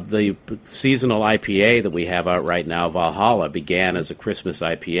the seasonal IPA that we have out right now, Valhalla, began as a Christmas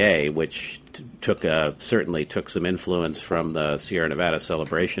IPA, which certainly took some influence from the Sierra Nevada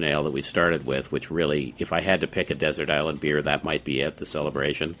Celebration Ale that we started with, which really, if I had to pick a desert island beer, that might be it, the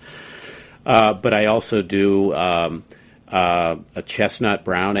Celebration. But I also do a chestnut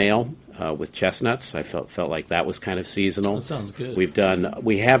brown ale with chestnuts. I felt like that was kind of seasonal. That sounds good.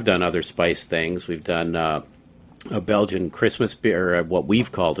 We have done other spice things. We've done a Belgian Christmas beer, what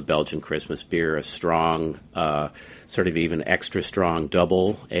we've called a Belgian Christmas beer, a strong, sort of even extra strong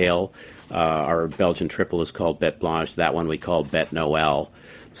double ale. Our Belgian triple is called Bête Blanche. That one we call Bête Noël.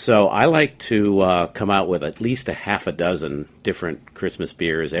 So I like to come out with at least a half a dozen different Christmas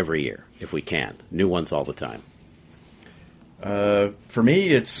beers every year, if we can. New ones all the time. For me,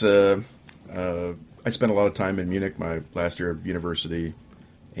 it's I spent a lot of time in Munich my last year of university,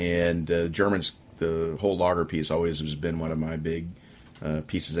 and Germans. The whole lager piece always has been one of my big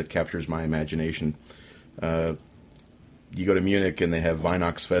pieces that captures my imagination. You go to Munich and they have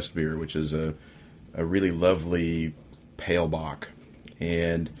Weihnachtsfest beer, which is a really lovely pale bock,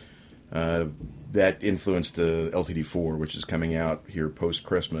 and that influenced the LTD4, which is coming out here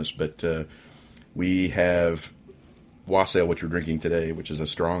post-Christmas. But we have Wassail, which we're drinking today, which is a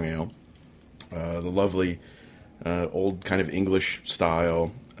strong ale. The lovely old kind of English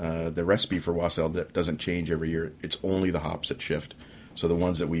style. The recipe for Wassail doesn't change every year. It's only the hops that shift. So the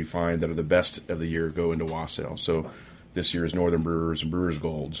ones that we find that are the best of the year go into Wassail. So this year's Northern Brewers and Brewers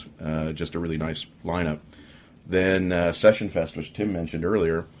Golds, just a really nice lineup. Then Session Fest, which Tim mentioned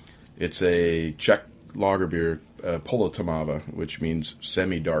earlier, it's a Czech lager beer, Polotomava, which means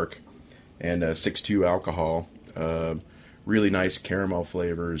semi-dark, and 6.2 alcohol. Really nice caramel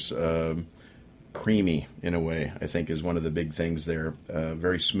flavors. Creamy in a way, I think, is one of the big things there.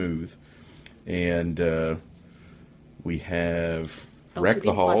 Very smooth. And we have Wreck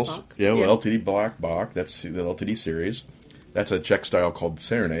the Halls. LTD Black Bock. That's the LTD series. That's a Czech style called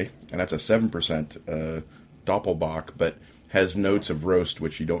Cerne, and that's a 7% Doppelbock, but has notes of roast,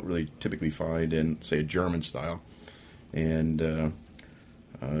 which you don't really typically find in, say, a German style. And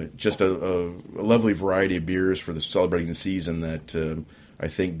just a lovely variety of beers for celebrating the season that I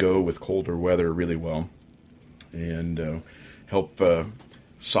think go with colder weather really well, and help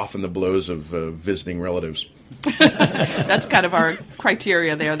soften the blows of visiting relatives. That's kind of our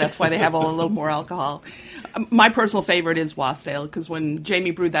criteria there. That's why they have a little more alcohol. My personal favorite is Wassail, because when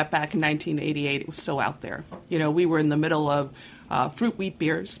Jamie brewed that back in 1988, it was so out there. We were in the middle of fruit wheat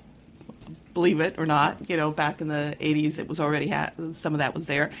beers, believe it or not. Back in the 80s, it was already some of that was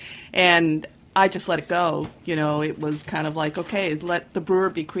there, and I just let it go. It was kind of like, okay, let the brewer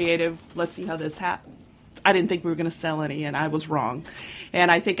be creative. Let's see how this happens. I didn't think we were going to sell any, and I was wrong.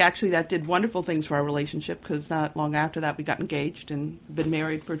 And I think actually that did wonderful things for our relationship, because not long after that we got engaged and been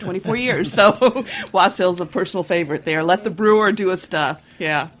married for 24 years. So Wassail's a personal favorite there. Let the brewer do his stuff.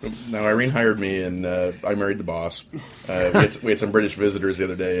 Yeah. Now, Irene hired me, and I married the boss. We had some British visitors the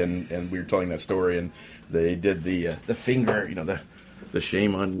other day, and we were telling that story, and they did the finger, The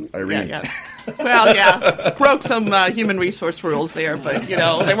shame on Irene. Yeah. Well, yeah, broke some human resource rules there, but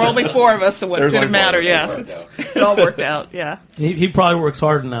there were only 4 of us, so what didn't matter? Yeah, it all worked out. Yeah, he probably works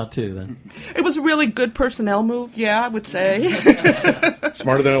harder now too. Then it was a really good personnel move. Yeah, I would say.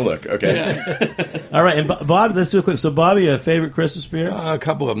 Smarter than I look. Okay. Yeah. All right, and Bobby, let's do it quick. So, Bobby, a favorite Christmas beer? A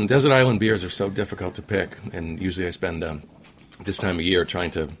couple of them. Desert Island beers are so difficult to pick, and usually I spend this time of year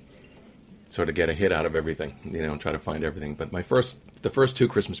trying to sort of get a hit out of everything, and try to find everything. But the first 2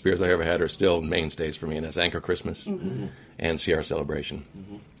 Christmas beers I ever had are still mainstays for me, and that's Anchor Christmas and Sierra Celebration.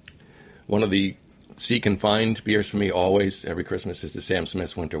 Mm-hmm. One of the seek and find beers for me always, every Christmas, is the Sam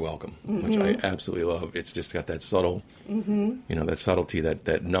Smith's Winter Welcome, which I absolutely love. It's just got that subtle, that subtlety,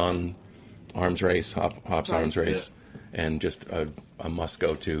 that non-arms race, hops arms race, and just a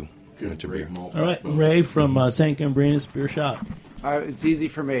must-go-to winter beer. All right, Ray from St. Gambrinus Beer Shop. It's easy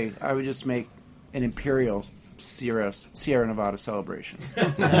for me. I would just make an Imperial Sierra Nevada Celebration. All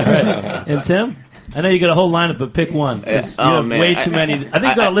right. And Tim? I know you got a whole lineup, but pick one. You have way too many. I think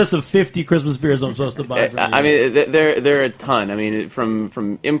you got a list of 50 Christmas beers I'm supposed to buy. I mean, there are a ton. I mean,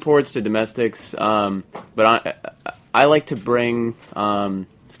 from imports to domestics. But I like to bring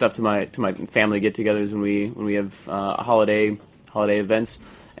stuff to my family get-togethers when we have holiday events.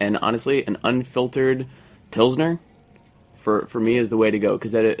 And honestly, an unfiltered Pilsner for me is the way to go,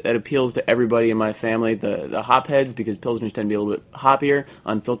 because that appeals to everybody in my family. The hop heads, because Pilsners tend to be a little bit hoppier.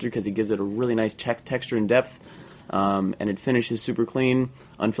 Unfiltered, because it gives it a really nice texture and depth, and it finishes super clean.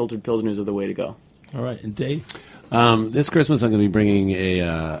 Unfiltered Pilsners are the way to go. All right, and Dave? This Christmas I'm going to be bringing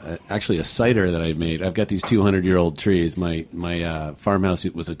actually a cider that I made. I've got these 200-year-old trees. My farmhouse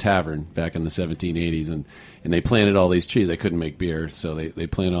was a tavern back in the 1780s, and they planted all these trees. They couldn't make beer, so they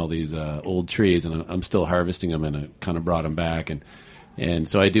planted all these old trees, and I'm still harvesting them, and I kind of brought them back. And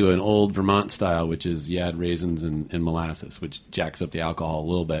so I do an old Vermont style, which is you add raisins and molasses, which jacks up the alcohol a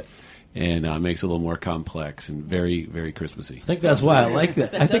little bit. And makes it a little more complex and very, very Christmassy. I think that's why I like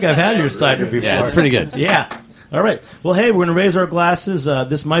that. I think I've had your cider before. Yeah, it's pretty good. Yeah. All right. Well, hey, we're going to raise our glasses.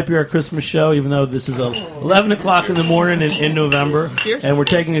 This might be our Christmas show, even though this is 11 o'clock in the morning in November. And we're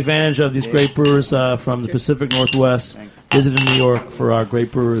taking advantage of these great brewers from the Pacific Northwest visiting New York for our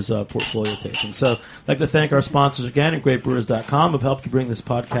Great Brewers portfolio tasting. So I'd like to thank our sponsors again at GreatBrewers.com who have helped to bring this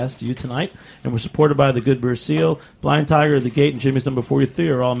podcast to you tonight. And we're supported by the Good Beer Seal. Blind Tiger, The Gate, and Jimmy's Number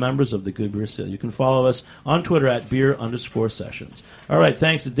 43 are all members of the Good Beer Seal. You can follow us on Twitter at beer_sessions. All right.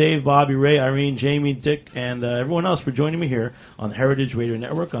 Thanks to Dave, Bobby, Ray, Irene, Jamie, Dick, and everyone else for joining me here on the Heritage Radio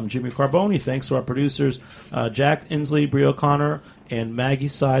Network. I'm Jimmy Carboni. Thanks to our producers, Jack Inslee, Brie O'Connor, and Maggie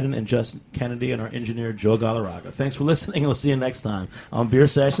Seiden, and Justin Kennedy, and our engineer, Joe Galarraga. Thanks for listening, and we'll see you next time on Beer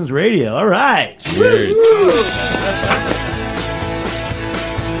Sessions Radio. All right. Cheers.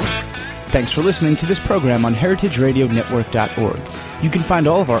 Thanks for listening to this program on heritageradionetwork.org. You can find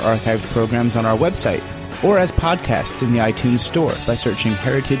all of our archived programs on our website or as podcasts in the iTunes Store by searching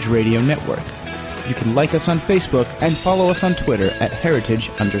Heritage Radio Network. You can like us on Facebook and follow us on Twitter at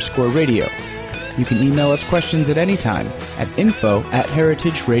 @heritage_radio. You can email us questions at any time at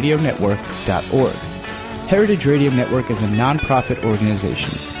info@heritageradionetwork.org. Heritage Radio Network is a non-profit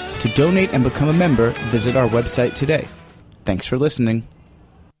organization. To donate and become a member, visit our website today. Thanks for listening.